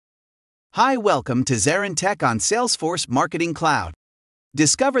Hi, welcome to ZaranTech on Salesforce Marketing Cloud.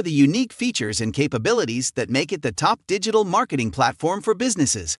 Discover the unique features and capabilities that make it the top digital marketing platform for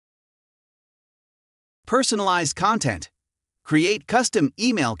businesses. Personalized content. Create custom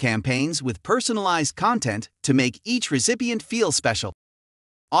email campaigns with personalized content to make each recipient feel special.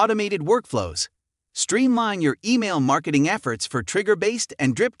 Automated workflows. Streamline your email marketing efforts for trigger-based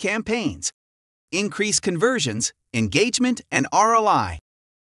and drip campaigns. Increase conversions, engagement, and ROI.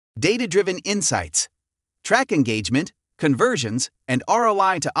 Data-driven insights. Track engagement, conversions, and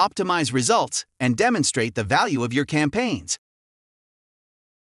ROI to optimize results and demonstrate the value of your campaigns.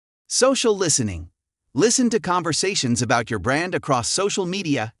 Social listening. Listen to conversations about your brand across social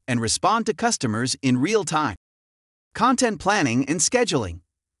media and respond to customers in real time. Content planning and scheduling.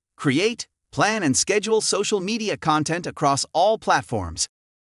 Create, plan, and schedule social media content across all platforms.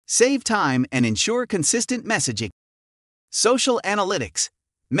 Save time and ensure consistent messaging. Social analytics.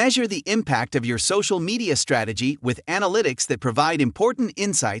 Measure the impact of your social media strategy with analytics that provide important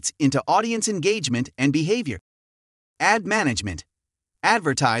insights into audience engagement and behavior. Ad management.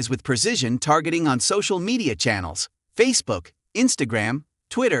 Advertise with precision targeting on social media channels: Facebook, Instagram,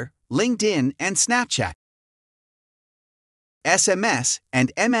 Twitter, LinkedIn, and Snapchat. SMS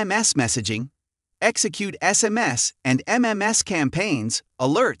and MMS messaging. Execute SMS and MMS campaigns,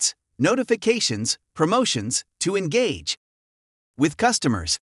 alerts, notifications, promotions to engage with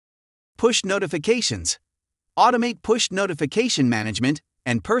customers. Push notifications. Automate push notification management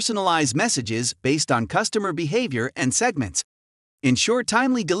and personalize messages based on customer behavior and segments. Ensure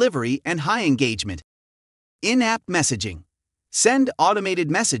timely delivery and high engagement. In-app messaging. Send automated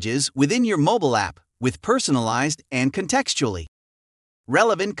messages within your mobile app with personalized and contextually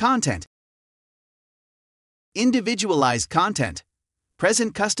relevant content. Individualized content.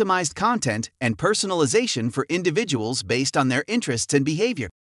 Present customized content and personalization for individuals based on their interests and behavior.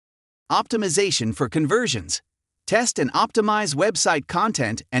 Optimization for conversions. Test and optimize website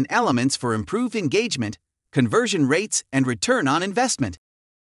content and elements for improved engagement, conversion rates, and return on investment.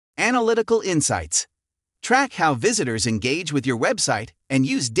 Analytical insights. Track how visitors engage with your website and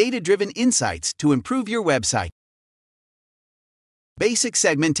use data-driven insights to improve your website. Basic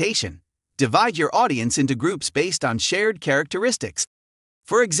segmentation. Divide your audience into groups based on shared characteristics.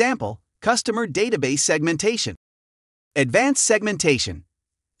 For example, customer database segmentation. Advanced segmentation.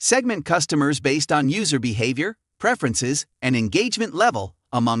 Segment customers based on user behavior, preferences, and engagement level,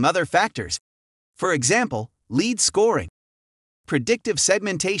 among other factors. For example, lead scoring. Predictive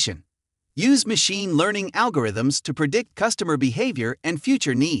segmentation. Use machine learning algorithms to predict customer behavior and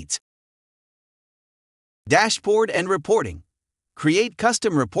future needs. Dashboard and reporting. Create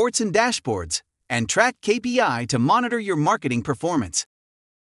custom reports and dashboards, and track KPI to monitor your marketing performance.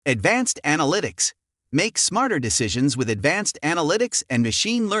 Advanced analytics. Make smarter decisions with advanced analytics and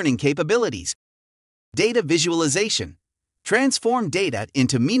machine learning capabilities. Data visualization. Transform data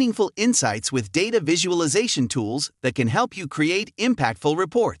into meaningful insights with data visualization tools that can help you create impactful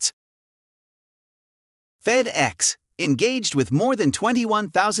reports. FedEx. Engaged with more than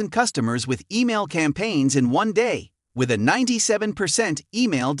 21,000 customers with email campaigns in one day, with a 97%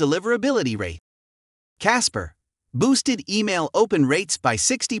 email deliverability rate. Casper. Boosted email open rates by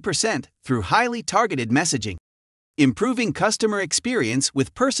 60% through highly targeted messaging, improving customer experience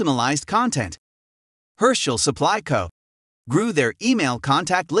with personalized content. Herschel Supply Co. Grew their email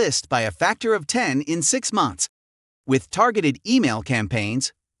contact list by a factor of 10 in 6 months. With targeted email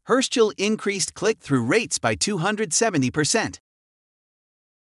campaigns, Herschel increased click-through rates by 270%.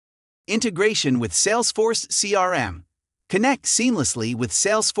 Integration with Salesforce CRM. Connect seamlessly with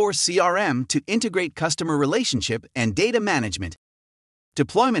Salesforce CRM to integrate customer relationship and data management.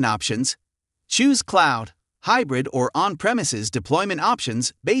 Deployment options. Choose cloud, hybrid, or on-premises deployment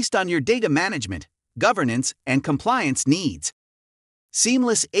options based on your data management, governance, and compliance needs.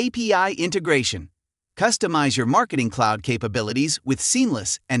 Seamless API integration. Customize your marketing cloud capabilities with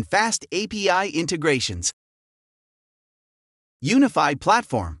seamless and fast API integrations. Unified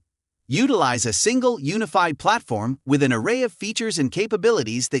platform. Utilize a single unified platform with an array of features and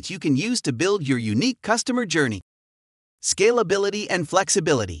capabilities that you can use to build your unique customer journey. Scalability and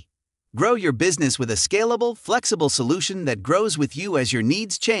flexibility. Grow your business with a scalable, flexible solution that grows with you as your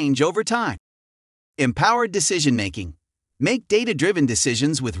needs change over time. Empowered decision-making. Make data-driven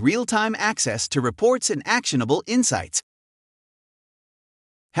decisions with real-time access to reports and actionable insights.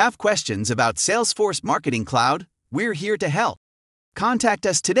 Have questions about Salesforce Marketing Cloud? We're here to help. Contact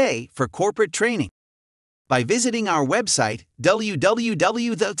us today for corporate training by visiting our website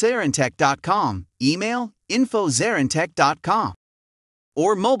www.zarantech.com, email info@zarantech.com,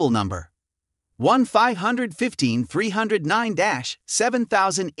 or mobile number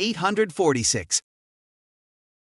 1-515-309-7846.